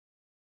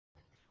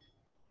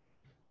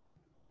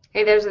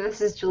Hey there,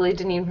 this is Julie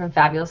Deneen from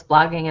Fabulous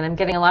Blogging, and I'm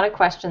getting a lot of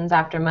questions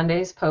after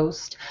Monday's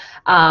post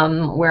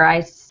where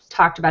I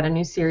talked about a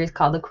new series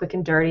called The Quick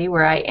and Dirty,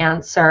 where I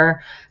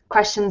answer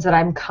questions that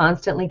I'm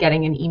constantly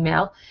getting in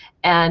email.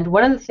 And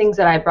one of the things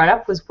that I brought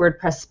up was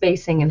WordPress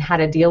spacing and how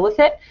to deal with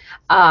it.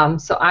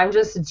 So I'm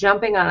just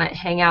jumping on it,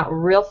 Hangout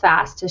real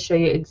fast to show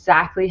you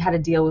exactly how to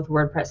deal with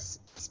WordPress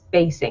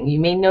spacing.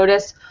 You may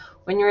notice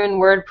when you're in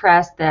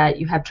WordPress that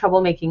you have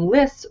trouble making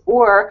lists,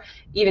 or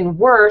even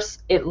worse,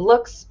 it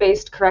looks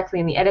spaced correctly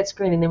in the edit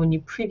screen, and then when you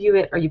preview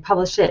it or you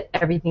publish it,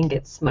 everything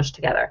gets smushed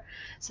together.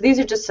 So these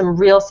are just some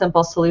real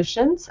simple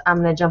solutions. I'm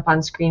going to jump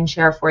on screen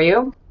share for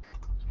you,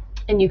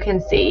 and you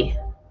can see.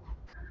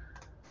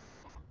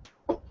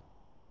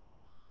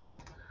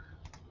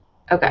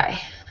 Okay.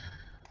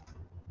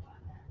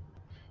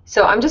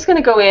 So I'm just going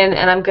to go in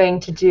and I'm going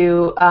to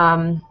do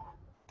a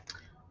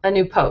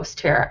new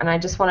post here, and I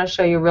just want to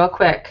show you real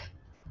quick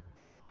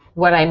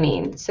what I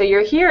mean. So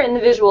you're here in the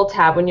visual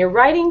tab. When you're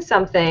writing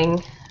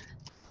something,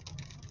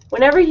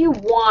 whenever you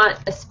want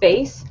a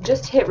space,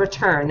 just hit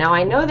return. Now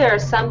I know there are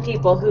some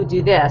people who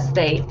do this.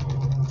 They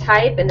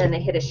type and then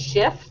they hit a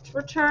shift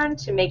return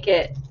to make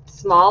it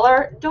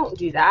smaller. Don't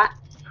do that.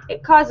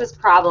 It causes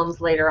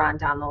problems later on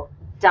down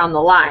the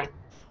line.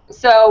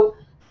 So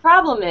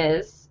problem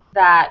is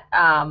that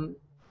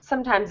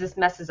sometimes this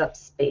messes up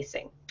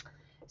spacing.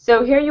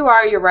 So here you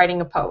are, you're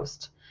writing a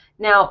post.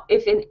 Now,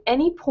 if in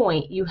any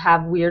point you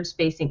have weird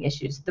spacing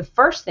issues, the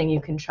first thing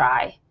you can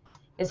try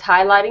is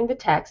highlighting the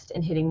text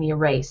and hitting the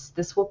erase.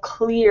 This will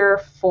clear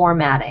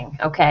formatting,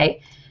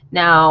 okay?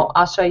 Now,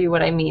 I'll show you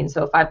what I mean.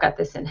 So if I've got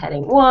this in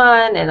heading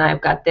 1 and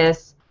I've got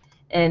this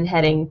in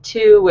heading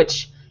 2,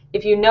 which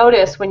if you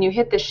notice when you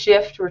hit the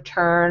shift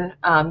return,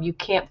 you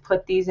can't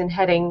put these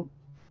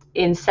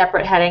in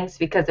separate headings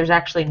because there's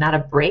actually not a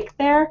break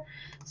there.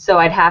 So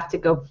I'd have to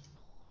go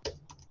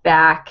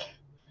back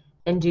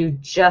and do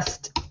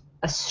just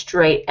a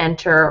straight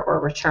enter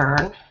or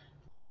return,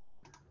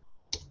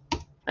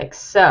 like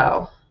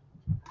so.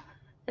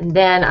 And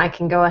then I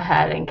can go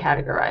ahead and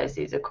categorize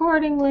these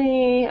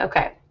accordingly.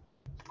 Okay.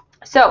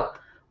 So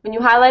when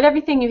you highlight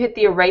everything, you hit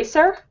the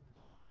eraser.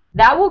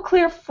 That will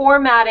clear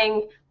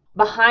formatting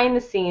behind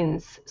the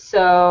scenes.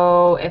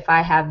 So if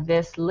I have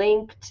this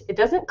linked, it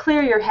doesn't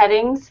clear your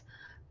headings,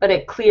 but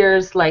it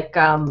clears like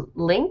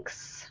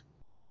links.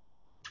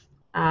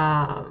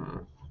 I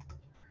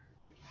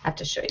have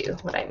to show you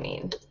what I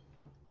mean.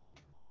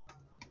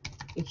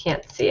 You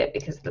can't see it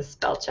because of the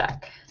spell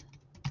check.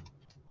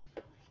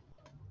 So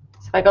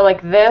if I go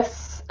like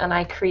this and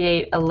I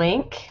create a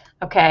link,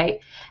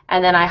 okay,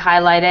 and then I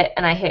highlight it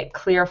and I hit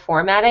clear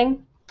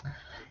formatting,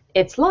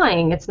 it's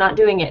lying, it's not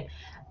doing it.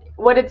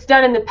 What it's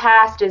done in the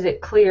past is it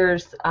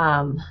clears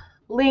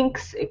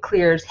links, it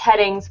clears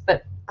headings,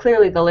 but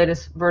clearly the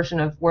latest version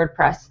of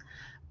WordPress.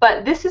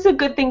 But this is a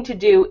good thing to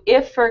do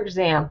if, for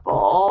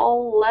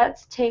example,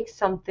 let's take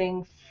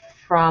something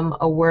from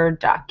a Word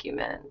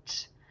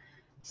document.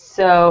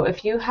 So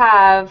if you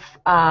have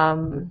a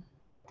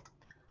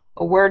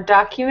Word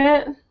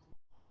document,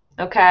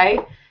 okay,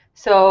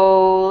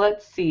 so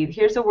let's see,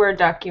 here's a Word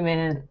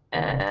document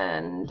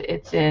and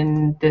it's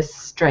in this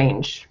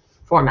strange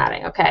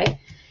formatting, okay,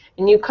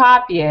 and you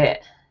copy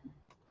it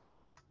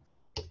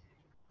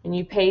and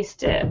you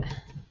paste it.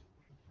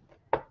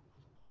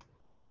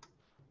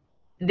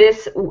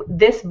 This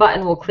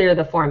button will clear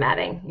the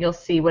formatting. You'll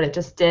see what it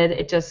just did.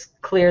 It just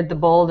cleared the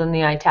bold and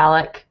the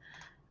italic,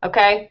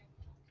 okay?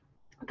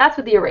 That's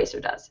what the eraser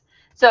does.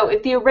 So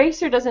if the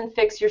eraser doesn't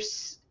fix your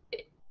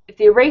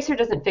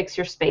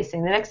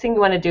spacing, the next thing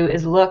you want to do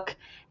is look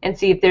and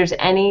see if there's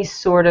any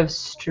sort of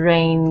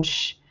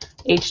strange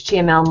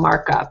HTML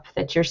markup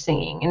that you're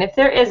seeing. And if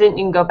there isn't,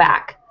 you can go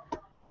back.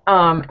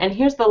 And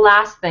here's the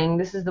last thing.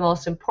 This is the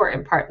most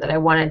important part that I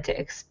wanted to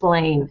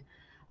explain.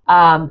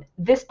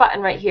 This button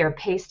right here,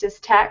 paste as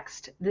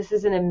text, this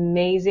is an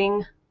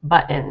amazing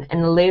button,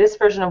 and the latest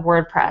version of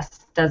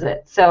WordPress does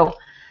it. So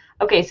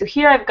okay, so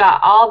here I've got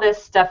all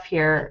this stuff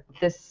here.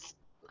 Let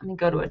me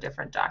go to a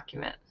different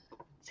document.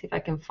 See if I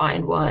can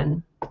find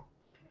one.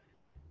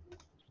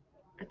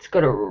 Let's go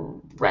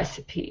to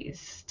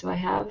recipes. Do I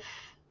have?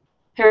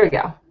 Here we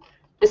go.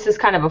 This is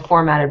kind of a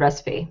formatted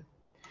recipe.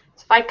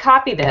 So if I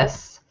copy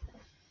this,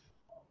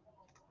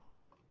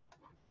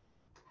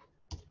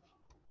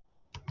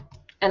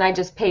 and I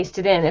just paste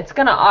it in, it's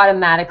going to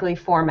automatically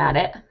format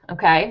it,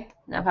 okay?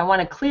 Now if I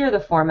want to clear the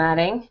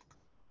formatting,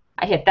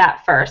 I hit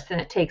that first and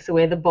it takes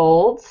away the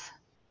bolds.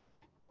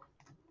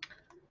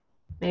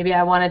 Maybe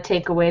I want to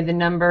take away the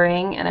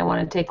numbering and I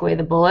want to take away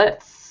the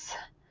bullets.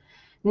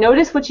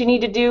 Notice what you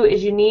need to do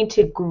is you need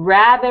to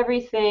grab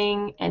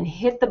everything and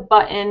hit the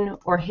button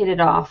or hit it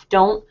off.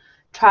 Don't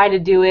try to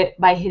do it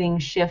by hitting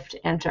Shift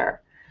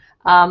Enter.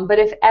 But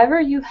if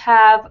ever you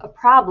have a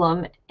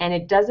problem and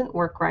it doesn't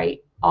work right,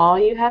 all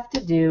you have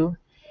to do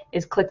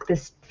is click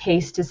this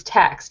paste as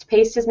text.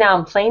 Paste is now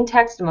in plain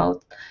text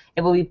mode.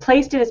 It will be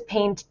pasted as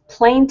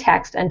plain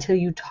text until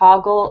you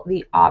toggle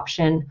the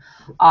option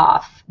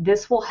off.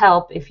 This will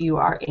help if you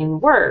are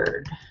in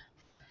Word.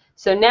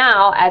 So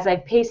now, as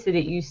I've pasted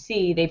it, you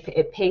see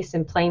it pastes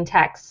in plain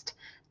text.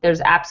 There's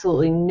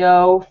absolutely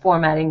no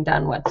formatting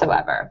done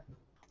whatsoever.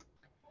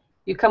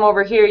 You come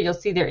over here, you'll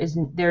see there's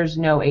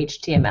no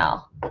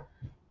HTML.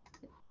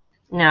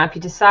 Now, if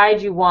you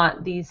decide you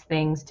want these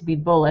things to be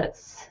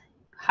bullets,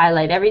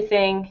 highlight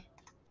everything,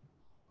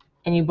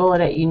 and you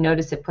bullet it, you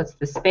notice it puts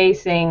the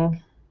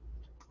spacing,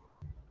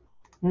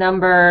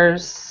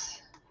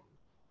 numbers,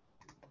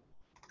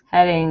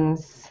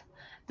 headings.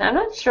 Now, I'm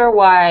not sure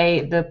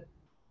why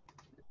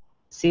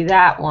see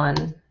that one,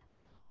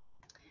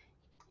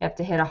 you have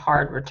to hit a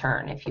hard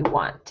return if you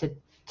want to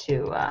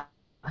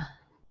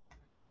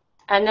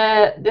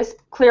and this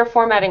clear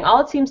formatting, all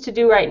it seems to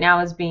do right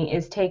now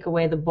is take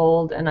away the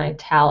bold and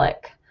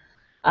italic,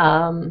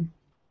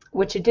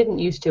 which it didn't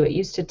used to. It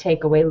used to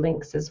take away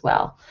links as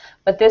well.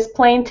 But this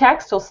plain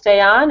text will stay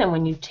on, and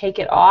when you take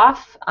it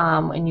off,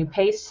 when you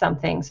paste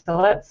something, so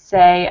let's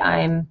say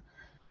I'm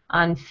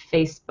on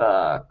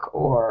Facebook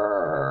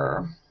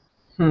or,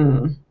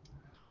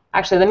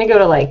 actually, let me go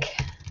to like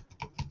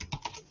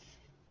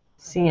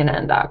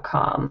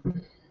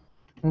CNN.com,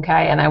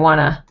 okay, and I want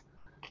to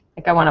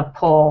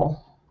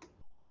pull,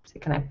 so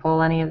can I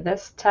pull any of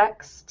this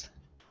text?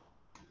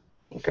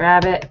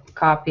 Grab it,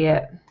 copy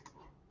it.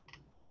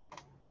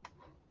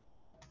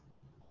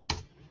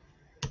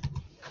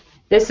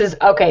 This is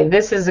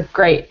a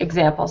great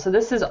example. So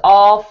this is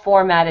all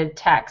formatted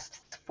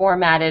text,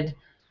 formatted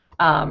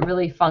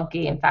really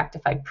funky. In fact,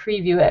 if I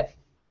preview it,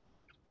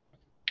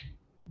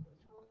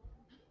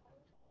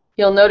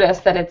 you'll notice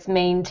that it's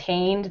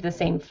maintained the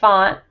same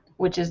font,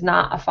 which is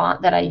not a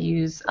font that I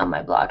use on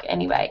my blog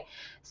anyway.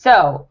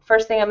 So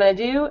first thing I'm going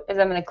to do is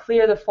I'm going to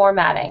clear the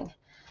formatting.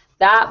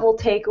 That will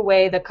take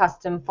away the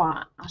custom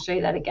font. I'll show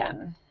you that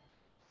again.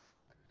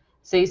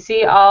 So you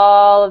see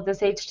all of this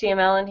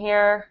HTML in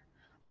here,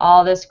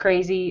 all this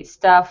crazy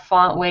stuff,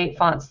 font weight,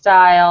 font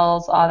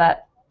styles, all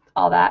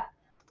that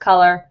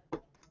color.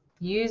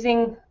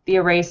 Using the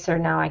eraser,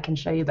 now I can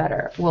show you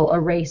better, will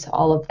erase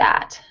all of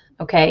that,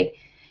 okay?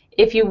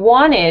 If you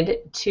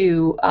wanted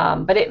to,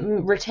 but it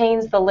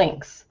retains the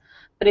links.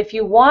 But if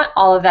you want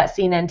all of that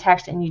CNN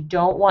text and you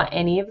don't want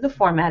any of the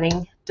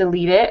formatting,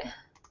 delete it.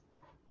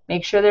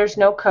 Make sure there's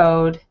no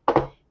code.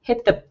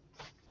 Hit the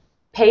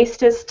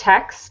Paste as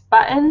Text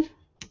button,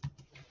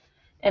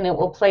 and it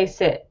will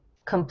place it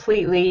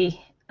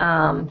completely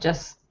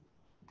just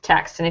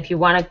text. And if you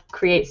want to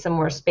create some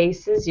more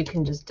spaces, you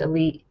can just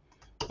delete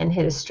and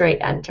hit a straight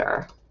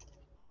enter.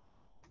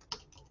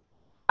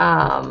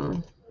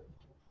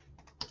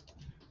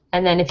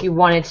 And then if you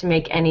wanted to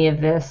make any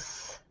of this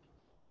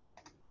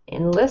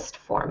in list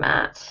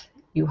format,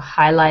 you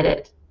highlight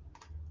it,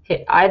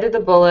 hit either the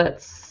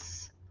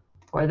bullets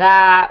or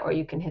that, or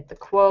you can hit the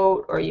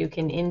quote, or you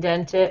can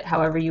indent it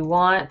however you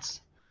want.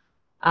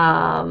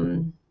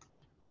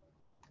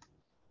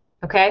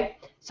 Okay,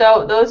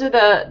 so those are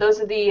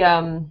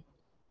the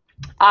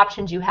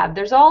options you have.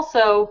 There's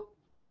also,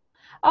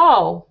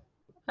 oh,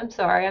 I'm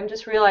sorry, I'm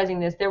just realizing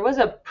this. There was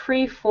a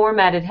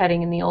pre-formatted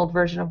heading in the old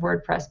version of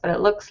WordPress, but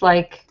it looks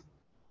like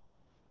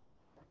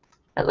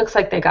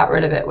they got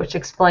rid of it, which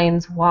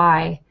explains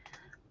why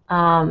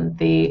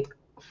the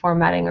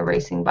formatting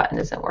erasing button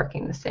isn't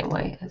working the same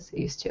way as it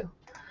used to.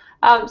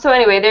 So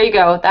anyway, there you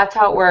go. That's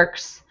how it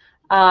works.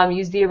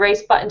 Use the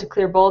erase button to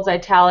clear bolds,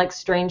 italics,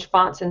 strange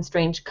fonts, and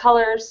strange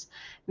colors.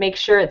 Make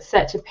sure it's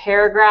set to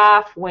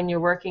paragraph when you're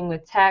working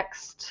with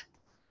text.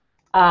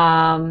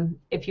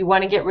 If you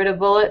want to get rid of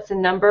bullets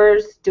and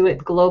numbers, do it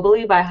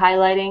globally by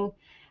highlighting.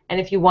 And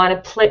if you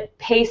want to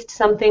paste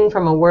something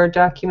from a Word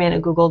document, a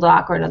Google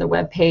Doc, or another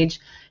web page,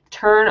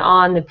 turn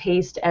on the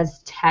paste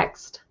as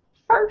text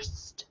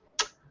first.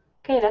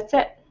 Okay, that's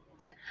it.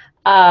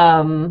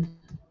 Have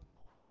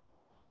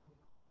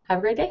a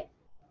great day.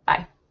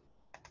 Bye.